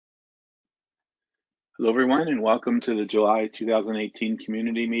Hello, everyone, and welcome to the July 2018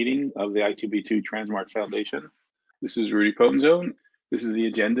 community meeting of the I2B2 Transmart Foundation. This is Rudy Potenzo. This is the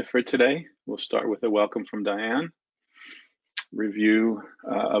agenda for today. We'll start with a welcome from Diane, review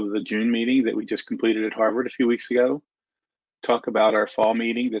of the June meeting that we just completed at Harvard a few weeks ago, talk about our fall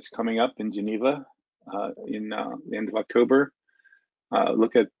meeting that's coming up in Geneva in the end of October,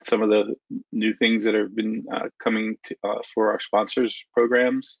 look at some of the new things that have been coming for our sponsors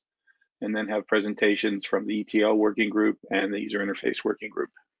programs, and then have presentations from the ETL working group and the user interface working group.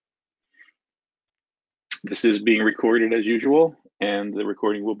 This is being recorded as usual, and the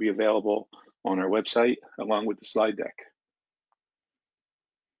recording will be available on our website along with the slide deck.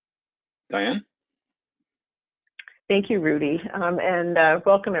 Diane? Thank you, Rudy, and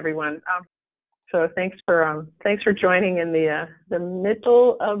welcome everyone. So thanks for joining in the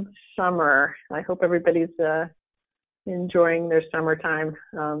middle of summer. I hope everybody's enjoying their summertime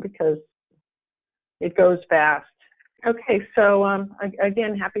because it goes fast. Okay, so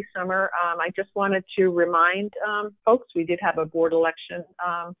again, happy summer. I just wanted to remind folks we did have a board election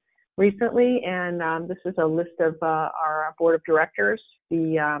recently, and this is a list of our board of directors.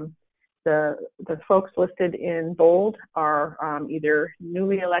 The folks listed in bold are either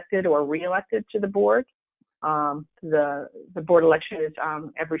newly elected or re-elected to the board. The board election is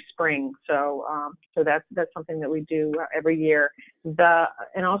every spring, so that's something that we do every year.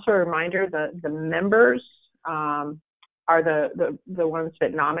 And also a reminder, the members are the ones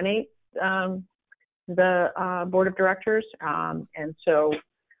that nominate the board of directors, and so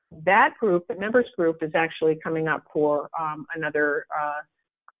that group, the members group, is actually coming up for another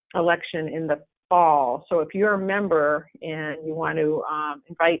election in the fall. So if you're a member and you want to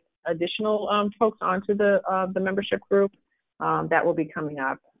invite additional folks onto the membership group, that will be coming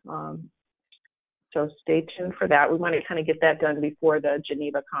up. So stay tuned for that. We want to kind of get that done before the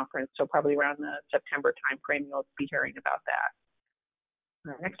Geneva conference, so probably around the September timeframe you'll be hearing about that.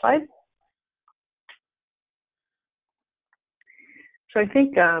 All right, next slide. So I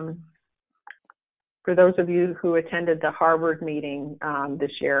think for those of you who attended the Harvard meeting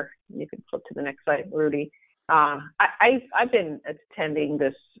this year, you can flip to the next slide, Rudy. I've been attending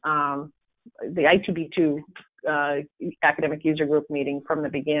this, the I2B2 academic user group meeting from the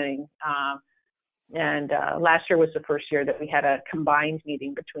beginning. And last year was the first year that we had a combined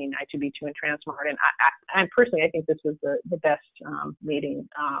meeting between I2B2 and Transmart. And I personally, I think this was the best meeting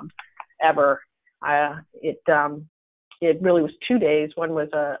ever. It really was 2 days. One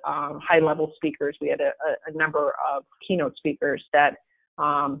was a high-level speakers. We had a number of keynote speakers that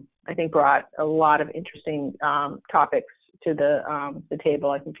I think brought a lot of interesting topics to the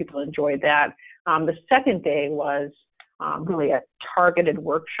table. I think people enjoyed that. The second day was really a targeted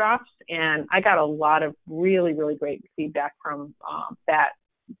workshops, and I got a lot of really, really great feedback from that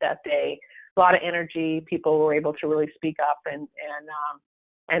day. A lot of energy. People were able to really speak up and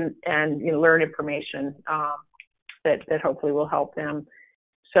learn information that hopefully will help them.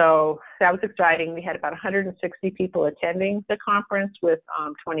 So that was exciting. We had about 160 people attending the conference with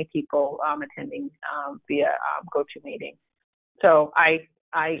 20 people attending via GoToMeeting. So I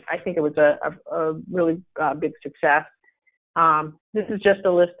think it was a really big success. This is just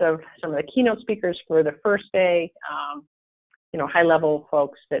a list of some of the keynote speakers for the first day, high-level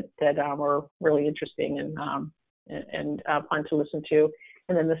folks that were really interesting and fun to listen to.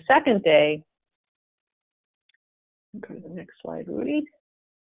 And then the second day, go to the next slide, Rudy.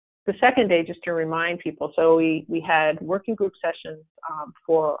 The second day, just to remind people, so we had working group sessions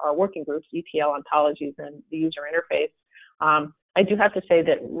for our working groups, ETL ontologies and the user interface. I do have to say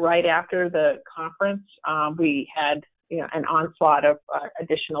that right after the conference, we had an onslaught of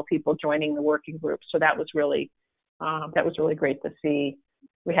additional people joining the working group. So that was really great to see.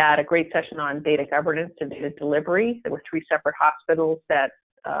 We had a great session on data governance and data delivery. There were 3 separate hospitals that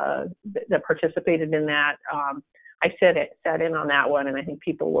participated in that. I sat in on that one, and I think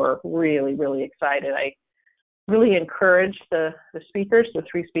people were really, really excited. I really encouraged the speakers, the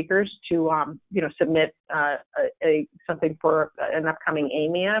 3 speakers, to submit something for an upcoming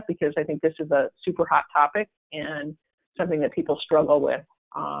AMIA, because I think this is a super hot topic and something that people struggle with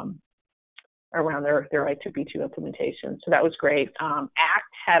around their I2B2 implementation. So that was great.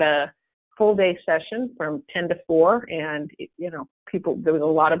 ACT had a full day session from 10 to 4, and there was a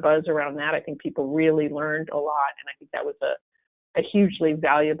lot of buzz around that. I think people really learned a lot, and I think that was a hugely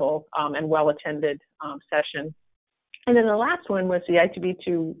valuable and well-attended session. And then the last one was the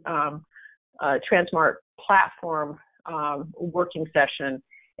I2B2 Transmart platform working session,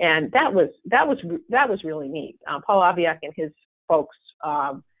 and that was really neat. Paul Aviak and his folks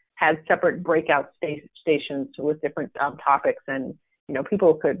had separate breakout stations with different topics, and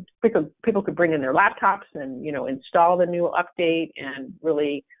people could bring in their laptops and install the new update and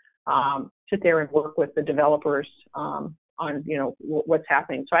really sit there and work with the developers on what's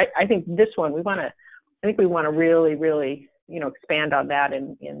happening. So I think this one we want to really expand on that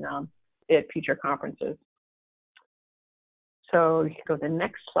at future conferences. So you can go to the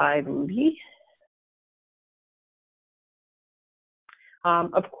next slide, Rudy.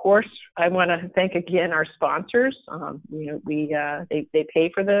 Of course, I want to thank again our sponsors. They pay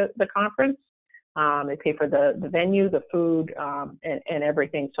for the conference. They pay for the venue, the food, and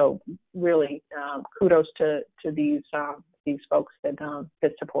everything. So really, kudos to these folks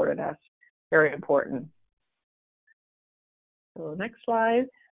that supported us. Very important. So next slide.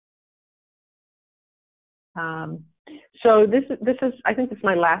 So this is I think this is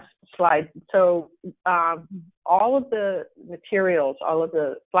my last slide. So all of the materials, all of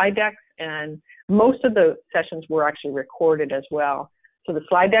the slide decks, and most of the sessions were actually recorded as well. So the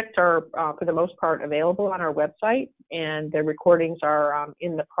slide decks are for the most part available on our website, and the recordings are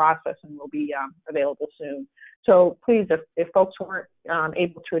in the process and will be available soon. So please, if folks weren't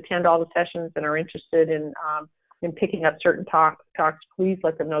able to attend all the sessions and are interested in picking up certain talks, please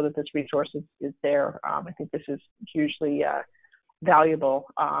let them know that this resource is there. I think this is hugely valuable,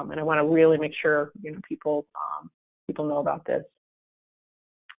 and I want to really make sure people know about this.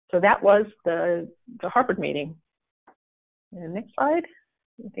 So that was the Harvard meeting. And next slide,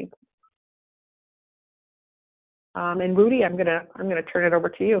 I think. And Rudy, I'm gonna turn it over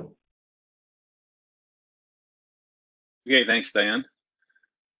to you. Okay, thanks, Diane.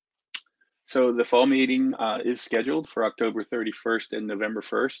 So the fall meeting is scheduled for October 31st and November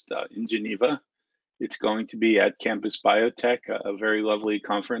 1st in Geneva. It's going to be at Campus Biotech, a very lovely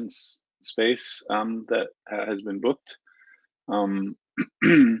conference space that has been booked.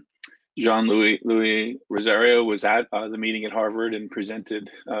 Jean-Louis Rosario was at the meeting at Harvard and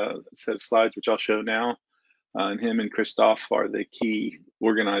presented a set of slides, which I'll show now. And him and Christophe are the key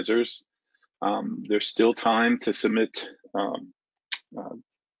organizers. There's still time to submit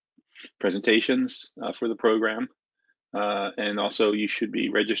presentations for the program. And also you should be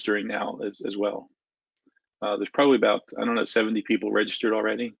registering now as well. There's probably about, 70 people registered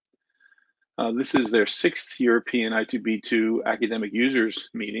already. This is their 6th European I2B2 academic users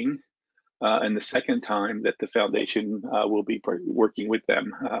meeting, and the second time that the foundation will be working with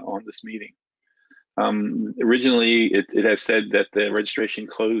them on this meeting. Originally, it has said that the registration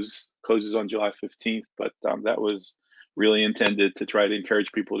closes on July 15th, but that was really intended to try to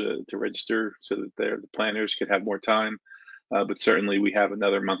encourage people to register so that the planners could have more time. But certainly we have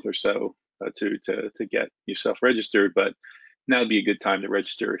another month or so to get yourself registered, but now would be a good time to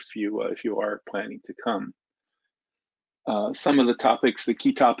register if you are planning to come. Some of the topics, the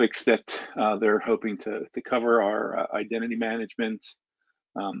key topics that they're hoping to cover are identity management,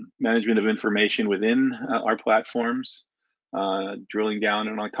 management of information within our platforms, drilling down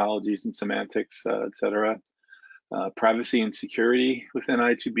in ontologies and semantics, et cetera. Privacy and security within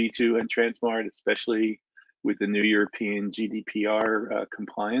I2B2 and Transmart, especially with the new European GDPR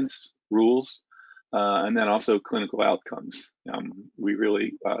compliance rules, and then also clinical outcomes. We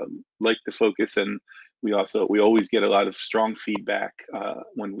really like the focus, and we always get a lot of strong feedback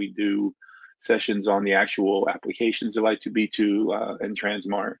when we do sessions on the actual applications of I2B2 and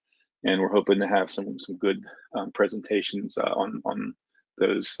Transmart, and we're hoping to have some good presentations on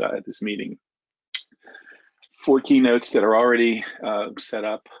those at this meeting. 4 keynotes that are already set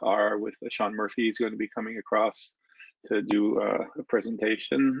up are with Sean Murphy. He's going to be coming across to do a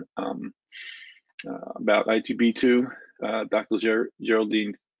presentation about I2B2. Dr.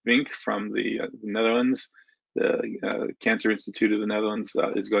 Geraldine Vink from the Netherlands, the Cancer Institute of the Netherlands,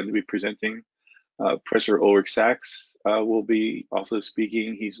 is going to be presenting. Professor Ulrich Sachs will be also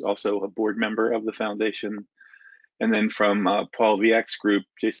speaking. He's also a board member of the foundation. And then from Paul Viak's group,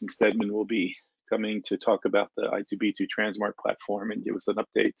 Jason Stedman will be coming to talk about the I2B2 Transmart platform and give us an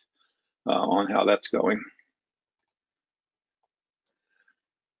update on how that's going.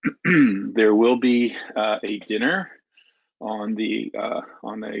 There will be a dinner on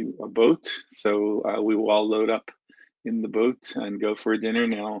a boat, so we will all load up in the boat and go for a dinner.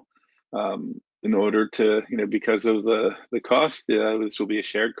 Now, in order to, because of the cost, this will be a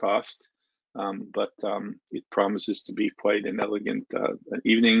shared cost, but it promises to be quite an elegant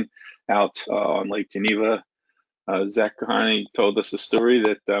evening out on Lake Geneva. Zach Kahane told us a story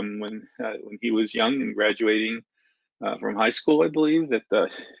that when he was young and graduating from high school, I believe, that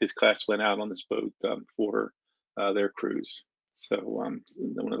his class went out on this boat for their cruise. So one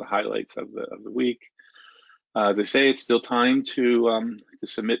of the highlights of the week. As I say, it's still time to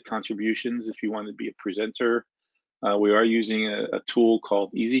submit contributions if you want to be a presenter We are using a tool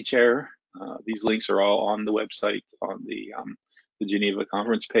called EasyChair. These links are all on the website on the Geneva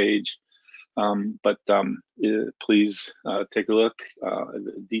conference page. Please take a look.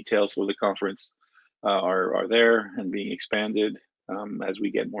 The details for the conference are there and being expanded as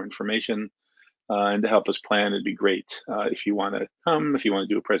we get more information. And to help us plan, it'd be great if you want to come, if you want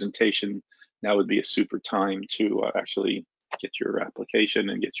to do a presentation. Now would be a super time to actually get your application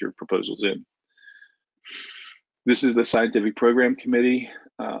and get your proposals in. This is the Scientific Program Committee.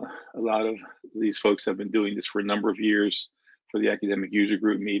 A lot of these folks have been doing this for a number of years for the Academic User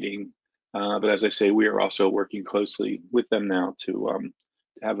Group meeting. But as I say, we are also working closely with them now to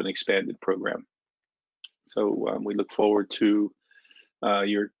have an expanded program. So we look forward to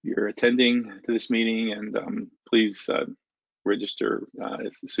your attending to this meeting, and please register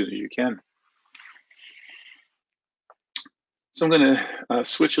as soon as you can. So I'm going to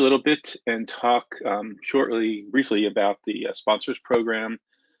switch a little bit and talk briefly about the sponsors program.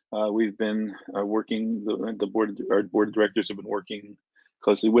 We've been working, our board of directors have been working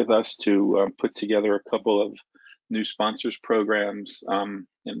closely with us to put together a couple of new sponsors programs.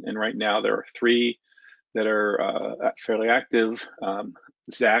 And right now there are 3 that are fairly active.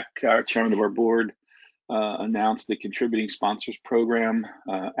 Zach, our chairman of our board, announced the Contributing Sponsors Program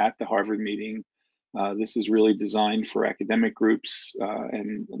at the Harvard meeting. This is really designed for academic groups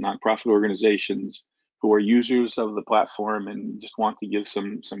and nonprofit organizations who are users of the platform and just want to give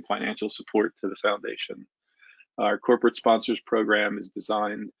some financial support to the foundation. Our Corporate Sponsors Program is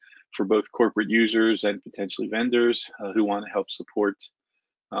designed for both corporate users and potentially vendors who want to help support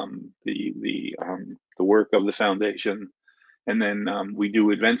the work of the foundation. And then we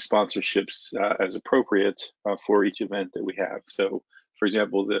do event sponsorships as appropriate for each event that we have. So, for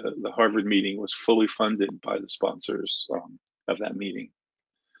example, the Harvard meeting was fully funded by the sponsors of that meeting.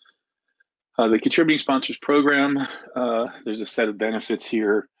 The Contributing Sponsors Program, there's a set of benefits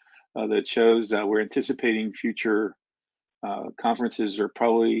here that shows we're anticipating future conferences are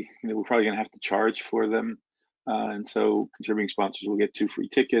probably, we're probably going to have to charge for them. And so contributing sponsors will get 2 free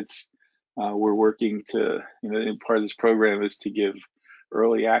tickets. We're working to, part of this program is to give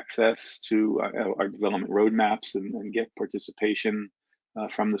early access to our development roadmaps and get participation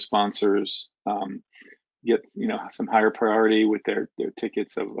from the sponsors, get some higher priority with their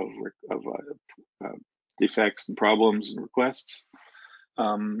tickets of defects and problems and requests,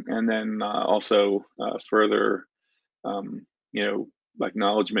 and then also further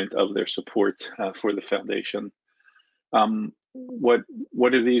acknowledgement of their support for the foundation. What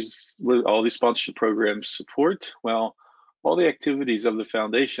do all these sponsorship programs support? Well, all the activities of the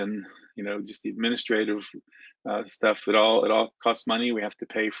foundation, just the administrative stuff, it all costs money. We have to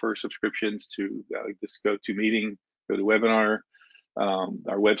pay for subscriptions to this GoToMeeting, GoToWebinar.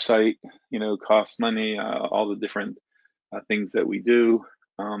 Our website, costs money, all the different things that we do.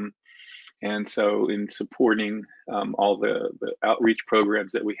 And so in supporting all the outreach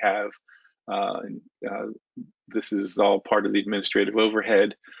programs that we have, this is all part of the administrative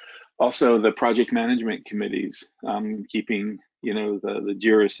overhead. Also, the project management committees, keeping the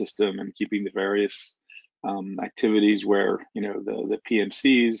JIRA system and keeping the various activities where the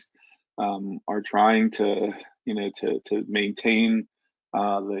PMCs are trying to to maintain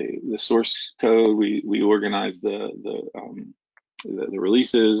the source code. We organize the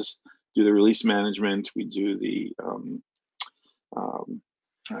releases, do the release management. We do the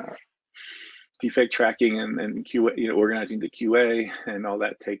defect tracking and QA, organizing the QA, and all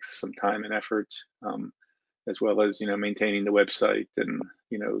that takes some time and effort, as well as maintaining the website and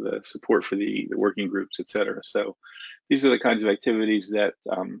the support for the working groups, etc. So these are the kinds of activities that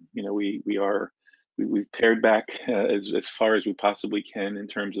we've pared back as far as we possibly can in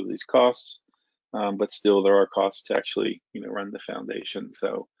terms of these costs, but still there are costs to actually run the foundation.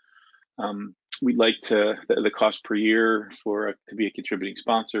 So we'd like the cost per year to be a contributing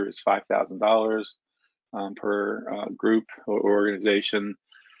sponsor is $5,000 per group or organization.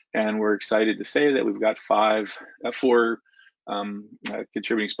 And we're excited to say that we've got 4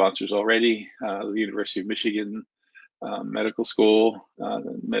 contributing sponsors already. The University of Michigan Medical School,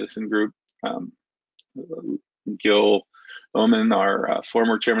 Medicine Group, Gil Oman, our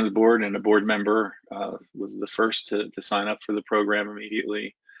former chairman of the board and a board member, was the first to sign up for the program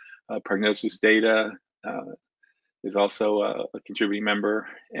immediately. Prognosis Data is also a contributing member,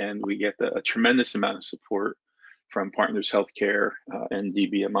 and we get a tremendous amount of support from Partners Healthcare and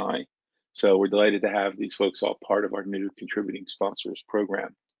DBMI. So we're delighted to have these folks all part of our new contributing sponsors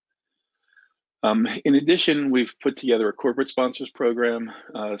program. In addition, we've put together a corporate sponsors program,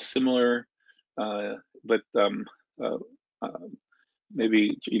 similar, but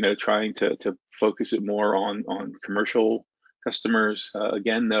maybe trying to focus it more on commercial customers.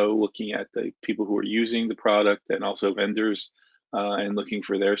 Again, though, looking at the people who are using the product and also vendors, and looking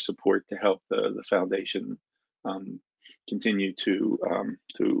for their support to help the foundation continue to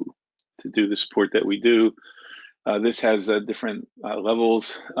do the support that we do. This has different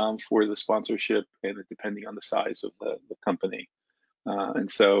levels for the sponsorship, and depending on the size of the company. And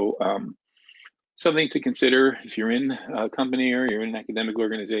so something to consider if you're in a company or you're in an academic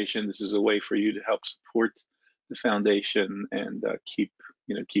organization. This is a way for you to help support the foundation and keep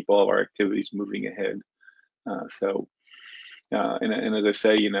all of our activities moving ahead. And as I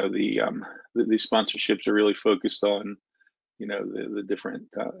say, the sponsorships are really focused on the different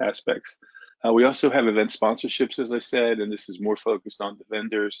aspects. We also have event sponsorships, as I said, and this is more focused on the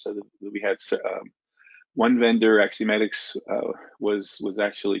vendors. So that we had one vendor, Axiomatics, was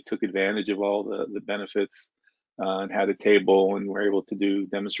actually took advantage of all the benefits and had a table and were able to do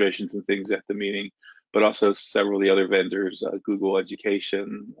demonstrations and things at the meeting. But also several of the other vendors, Google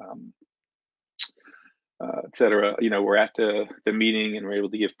Education, et cetera, were at the meeting and were able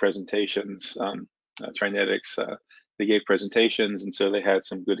to give presentations. Trinetics, they gave presentations, and so they had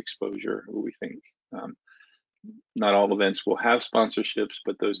some good exposure, we think. Not all events will have sponsorships,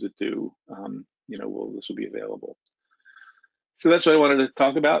 but those that do, this will be available. So that's what I wanted to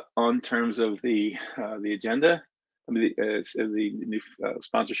talk about on terms of the agenda. The new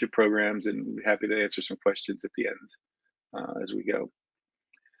sponsorship programs, and we're happy to answer some questions at the end as we go.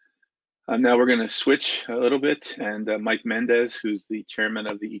 Now we're going to switch a little bit, and Mike Mendez, who's the chairman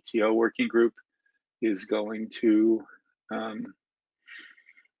of the ETO working group, is going to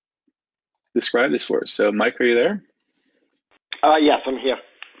describe this for us. So, Mike, are you there? Yes, I'm here.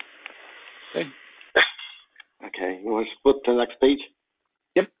 Okay. Okay, you want to flip to the next page?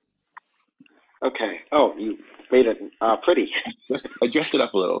 Yep. Okay. Oh, you made it pretty. I dressed it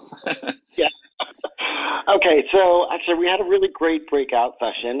up a little. Yeah. Okay, so actually we had a really great breakout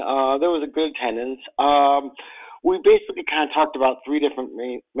session. There was a good attendance. We basically kind of talked about three different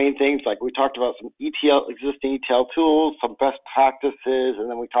main things. Like we talked about some existing ETL tools, some best practices, and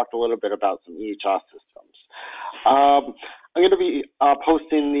then we talked a little bit about some EHR systems. I'm going to be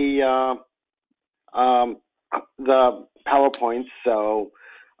posting the PowerPoints, so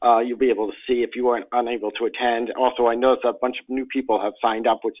you'll be able to see if you weren't unable to attend. Also, I noticed a bunch of new people have signed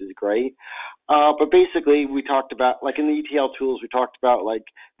up, which is great. But basically, we talked about, like in the ETL tools, we talked about like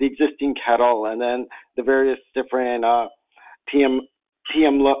the existing kettle and then the various different TM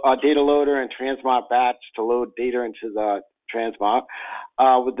data loader and Transmart batch to load data into the Transmart.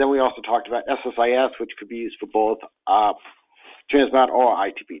 Then we also talked about SSIS, which could be used for both Transmart or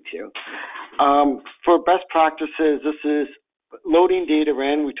ITB2. For best practices, this is loading data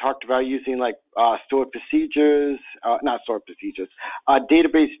in. We talked about using like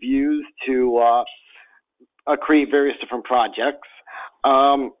database views to create various different projects.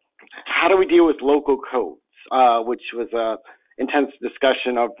 How do we deal with local codes, which was a intense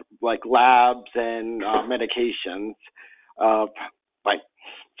discussion of like labs and medications.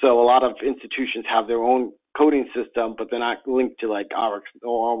 So a lot of institutions have their own coding system, but they're not linked to like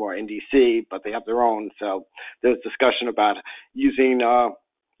RxNorm or NDC, but they have their own. So there's discussion about using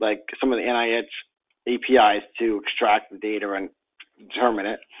like some of the NIH APIs to extract the data and determine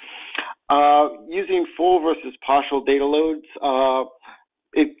it. Using full versus partial data loads,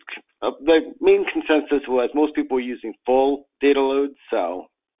 the main consensus was most people were using full data loads. So,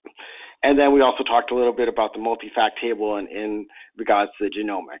 and then we also talked a little bit about the multi-fact table in regards to the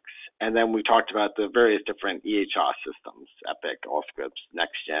genomics. And then we talked about the various different EHR systems, Epic, Allscripts,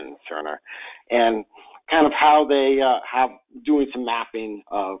 NextGen, Cerner, and kind of how they have doing some mapping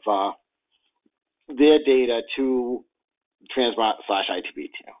of their data to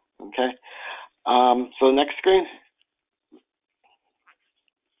Transmart/ITB2. Okay. So next screen.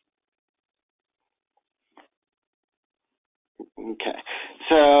 Okay,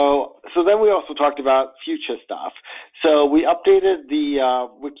 so then we also talked about future stuff. So we updated the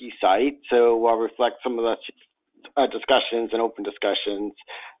wiki site to reflect some of the discussions and open discussions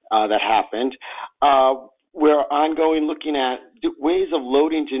that happened. We're ongoing looking at ways of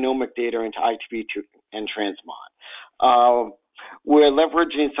loading genomic data into ITB2 and Transmart. We're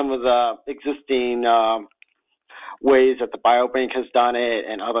leveraging some of the existing ways that the Biobank has done it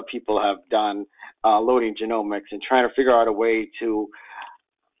and other people have done loading genomics and trying to figure out a way to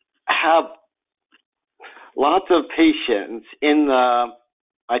have lots of patients in the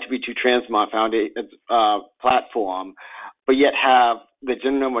ITB2 Transmart Foundation platform, but yet have the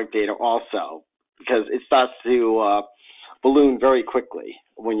genomic data also, because it starts to balloon very quickly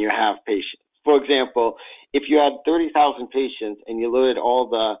when you have patients. for example, if you had 30,000 patients and you loaded all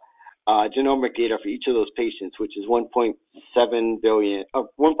the genomic data for each of those patients, which is 1.7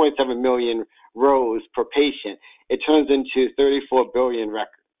 million rows per patient, it turns into 34 billion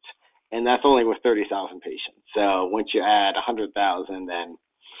records. And that's only with 30,000 patients. So once you add 100,000, then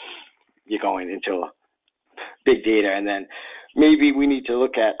you're going into big data. And then maybe we need to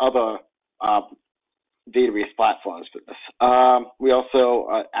look at other database platforms for this. We also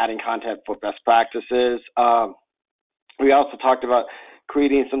are adding content for best practices. We also talked about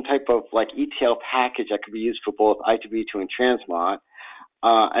creating some type of like ETL package that could be used for both I2B2 and Transmart,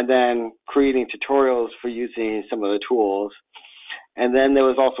 and then creating tutorials for using some of the tools. And then there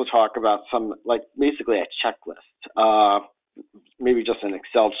was also talk about some, like basically a checklist, maybe just an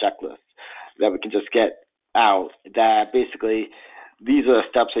Excel checklist that we can just get out that basically these are the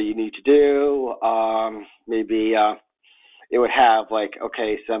steps that you need to do. Maybe it would have like,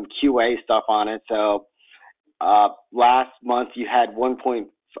 okay, some QA stuff on it. So last month you had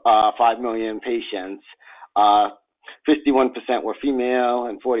 1.5 million patients. 51% were female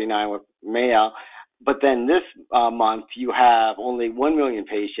and 49% were male. But then this month you have only 1 million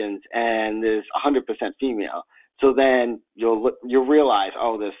patients and there's 100% female. So then you'll realize,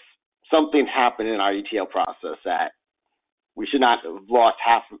 oh, there's something happened in our ETL process that we should not have lost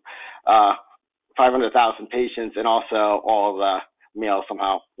 500,000 patients, and also all the males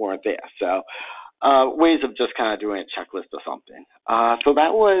somehow weren't there. So ways of just kind of doing a checklist or something. So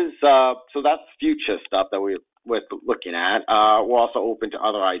that's future stuff that we're looking at. We're also open to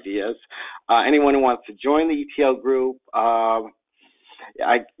other ideas. Anyone who wants to join the ETL group,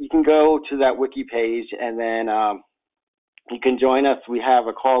 you can go to that wiki page and then you can join us. We have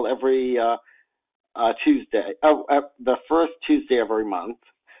a call every Tuesday, the first Tuesday of every month.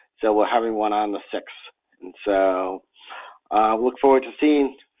 So we're having one on the 6th. And so look forward to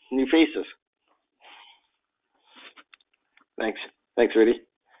seeing new faces. Thanks. Thanks, Rudy.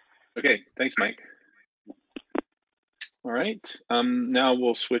 Okay, thanks, Mike. All right, now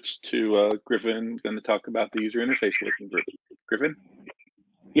we'll switch to Griffin, going to talk about the user interface working group. Griffin?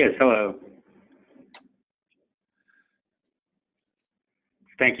 Yes, hello.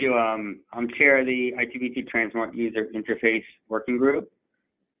 Thank you. I'm chair of the I2B2 Transmart User Interface Working Group.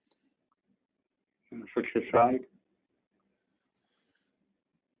 I'm going to switch this slide.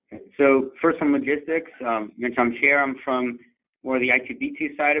 Okay. So first, some logistics. I'm chair. I'm from more the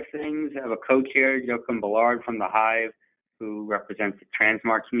I2B2 side of things. I have a co-chair, Joachim Ballard from the Hive, who represents the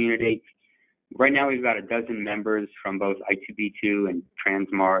Transmart community. Right now, we've got a dozen members from both I2B2 and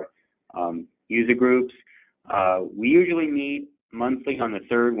Transmart user groups. We usually meet monthly on the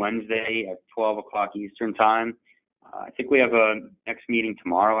third Wednesday at 12 o'clock Eastern time. I think we have a next meeting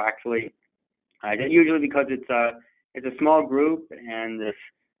tomorrow, actually. Usually because it's a small group, and if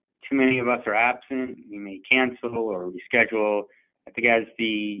too many of us are absent, we may cancel or reschedule. I think as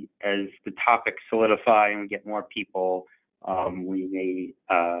the topics solidify and we get more people, we may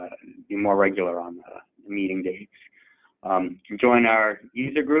be more regular on the meeting dates. To join our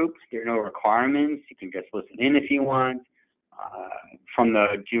user group, there are no requirements. You can just listen in if you want. From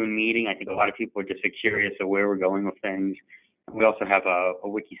the June meeting, I think a lot of people are just curious of where we're going with things. And we also have a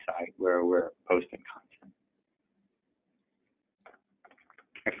wiki site where we're posting content.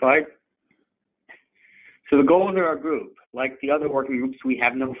 Next slide. So the goals of our group, like the other working groups, we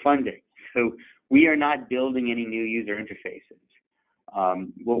have no funding. So we are not building any new user interfaces.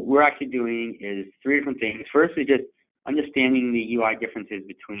 What we're actually doing is three different things. First is just understanding the UI differences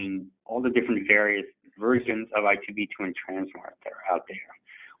between all the different various versions of I2B2 and Transmart that are out there.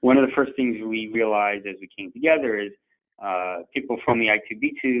 One of the first things we realized as we came together is people from the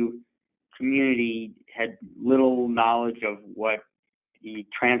I2B2 community had little knowledge of what the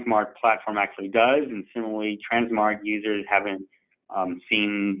Transmart platform actually does, and similarly, Transmart users haven't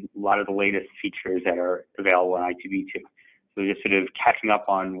seen a lot of the latest features that are available on I2B2. So just sort of catching up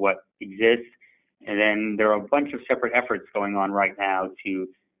on what exists. And then there are a bunch of separate efforts going on right now to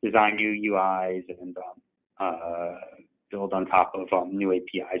design new UIs and build on top of new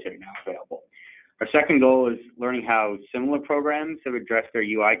APIs that are now available. Our second goal is learning how similar programs have addressed their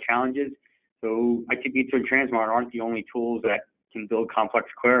UI challenges. So I2B2 and Transmart aren't the only tools that can build complex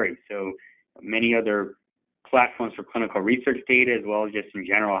queries. So many other platforms for clinical research data, as well as just in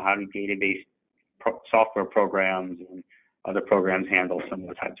general, how do database software programs and other programs handle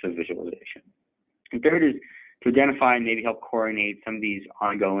similar types of visualization. And third is to identify and maybe help coordinate some of these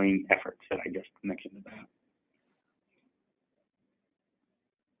ongoing efforts that I just mentioned about.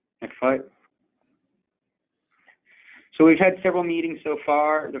 Next slide. So we've had several meetings so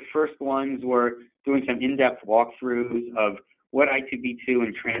far. The first ones were doing some in-depth walkthroughs of what I2B2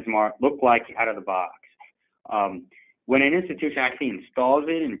 and Transmart look like out of the box. When an institution actually installs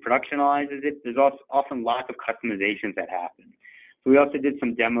it and productionalizes it, there's also often lots of customizations that happen. So we also did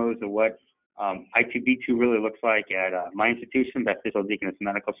some demos of what I2B2 really looks like at my institution, Beth Israel Deaconess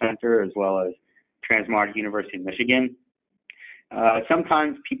Medical Center, as well as Transmart at University of Michigan.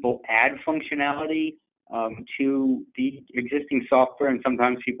 Sometimes people add functionality to the existing software, and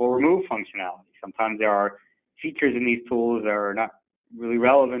sometimes people remove functionality. Sometimes there are features in these tools that are not really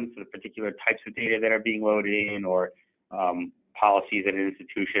relevant to the particular types of data that are being loaded in, or policies at an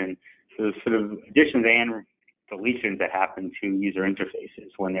institution. So there's sort of additions and deletions that happen to user interfaces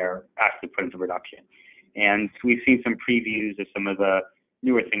when they're actually put into production. And we've seen some previews of some of the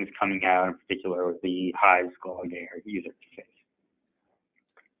newer things coming out, in particular with the Hives Log Air user interface.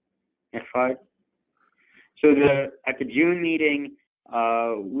 Next slide. So at the June meeting,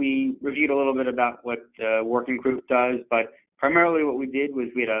 we reviewed a little bit about what the working group does, but primarily what we did was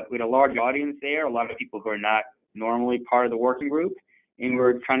we had a large audience there, a lot of people who are not normally part of the working group, and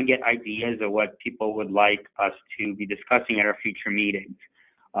we're trying to get ideas of what people would like us to be discussing at our future meetings.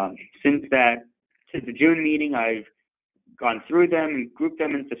 Since the June meeting, I've gone through them and grouped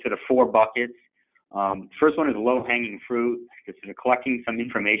them into sort of 4 buckets. First one is low-hanging fruit. It's sort of collecting some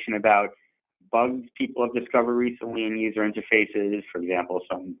information about bugs people have discovered recently in user interfaces, for example,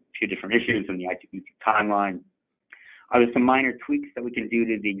 few different issues in the I2B2 timeline. There's some minor tweaks that we can do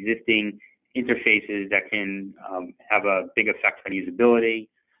to the existing interfaces that can have a big effect on usability.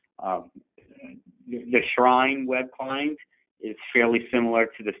 The Shrine web client is fairly similar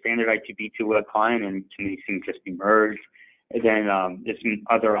to the standard I2B2 web client, and can these things just be merged? And then there's some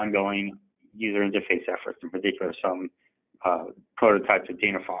other ongoing user interface efforts, in particular some prototypes that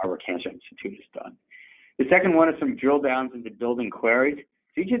Dana-Farber Cancer Institute has done. The second one is some drill downs into building queries.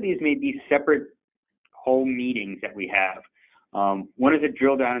 So each of these may be separate whole meetings that we have. One is a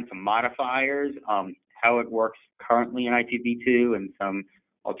drill down into modifiers, how it works currently in I2B2, and some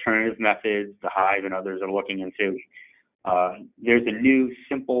alternative methods the Hive and others are looking into. There's a new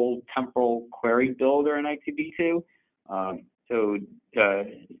simple temporal query builder in I2B2.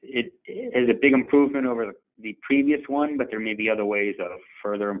 It is a big improvement over the previous one, but there may be other ways of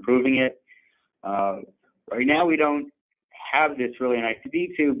further improving it. Right now we don't have this really in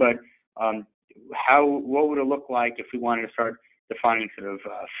I2B2, but what would it look like if we wanted to start defining sort of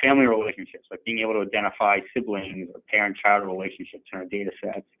family relationships, like being able to identify siblings or parent-child relationships in our data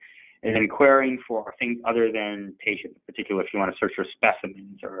sets, and then querying for things other than patients, in particular if you want to search for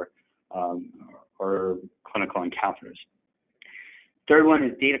specimens or clinical encounters. Third one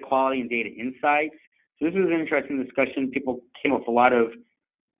is data quality and data insights. So this was an interesting discussion. People came up with a lot of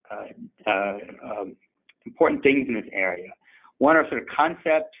important things in this area. One are sort of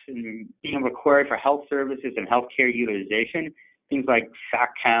concepts and being able to query for health services and healthcare utilization, things like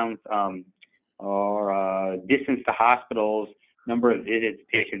fact counts or distance to hospitals, number of visits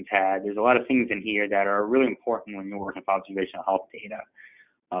patients had. There's a lot of things in here that are really important when you're working with observational health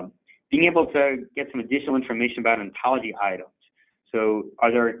data. Being able to get some additional information about ontology items. So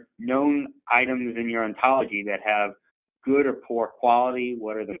are there known items in your ontology that have good or poor quality?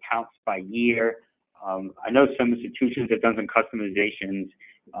 What are the counts by year? I know some institutions have done some customizations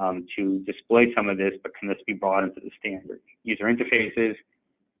to display some of this, but can this be brought into the standard user interfaces?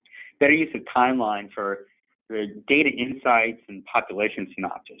 Better use of timeline for the data insights and population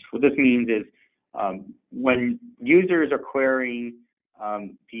synopsis. What this means is when users are querying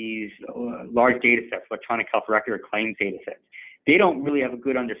these large data sets, electronic health record claims data sets, they don't really have a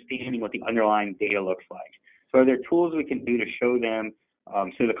good understanding what the underlying data looks like. So are there tools we can do to show them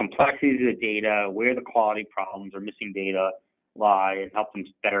so the complexities of the data, where the quality problems or missing data lie, and help them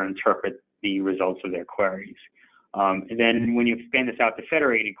better interpret the results of their queries? And then when you expand this out to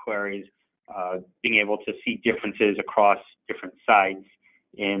federated queries, being able to see differences across different sites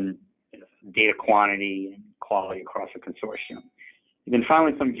in data quantity and quality across a consortium. And then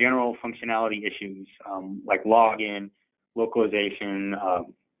finally, some general functionality issues like login, localization,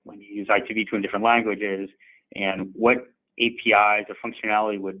 when you use I2B2 in different languages, and what APIs or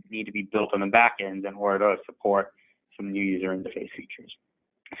functionality would need to be built on the back end in order to support some new user interface features.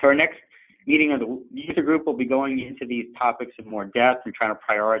 So our next meeting of the user group will be going into these topics in more depth and trying to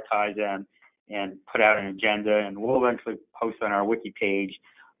prioritize them and put out an agenda, and we'll eventually post on our wiki page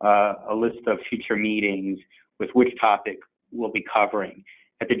a list of future meetings with which topic we'll be covering.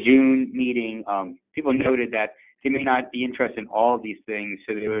 At the June meeting, people noted that they may not be interested in all of these things,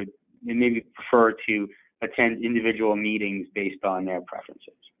 so they maybe prefer to attend individual meetings based on their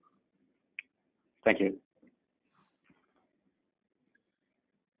preferences. Thank you.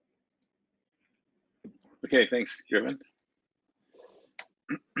 Okay, thanks, Kevin.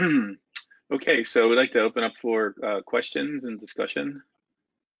 Okay, so we'd like to open up for questions and discussion.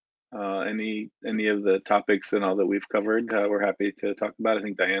 Any of the topics and all that we've covered, we're happy to talk about. I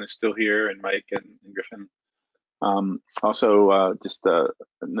think Diana's still here, and Mike and Griffin. Also, just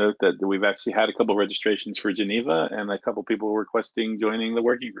note that we've actually had a couple registrations for Geneva, and a couple people requesting joining the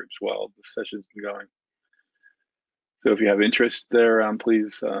working groups while the session's been going. So if you have interest there,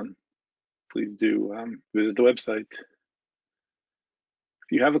 please do visit the website.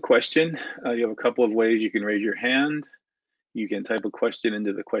 If you have a question, you have a couple of ways you can raise your hand. You can type a question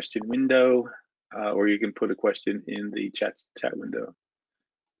into the question window, or you can put a question in the chat window.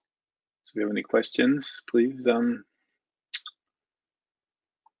 So if you have any questions, please let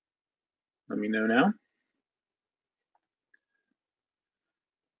me know now.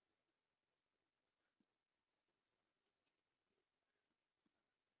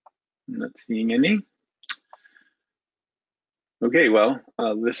 I'm not seeing any. Okay, well,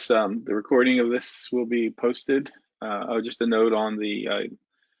 the recording of this will be posted. Just a note on the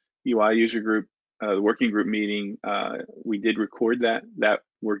UI user group, the working group meeting. We did record that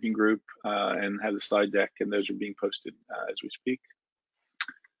working group and have the slide deck, and those are being posted as we speak.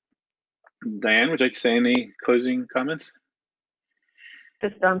 Diane, would you like to say any closing comments?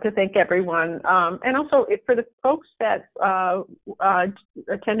 Just to thank everyone. And also for the folks that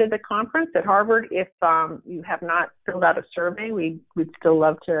attended the conference at Harvard, if you have not filled out a survey, we'd still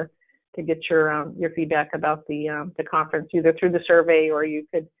love to get your feedback about the conference, either through the survey or you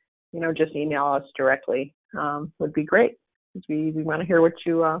could, just email us directly. Would be great. We want to hear what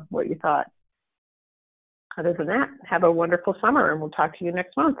you thought. Other than that, have a wonderful summer, and we'll talk to you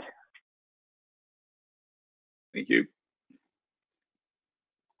next month. Thank you.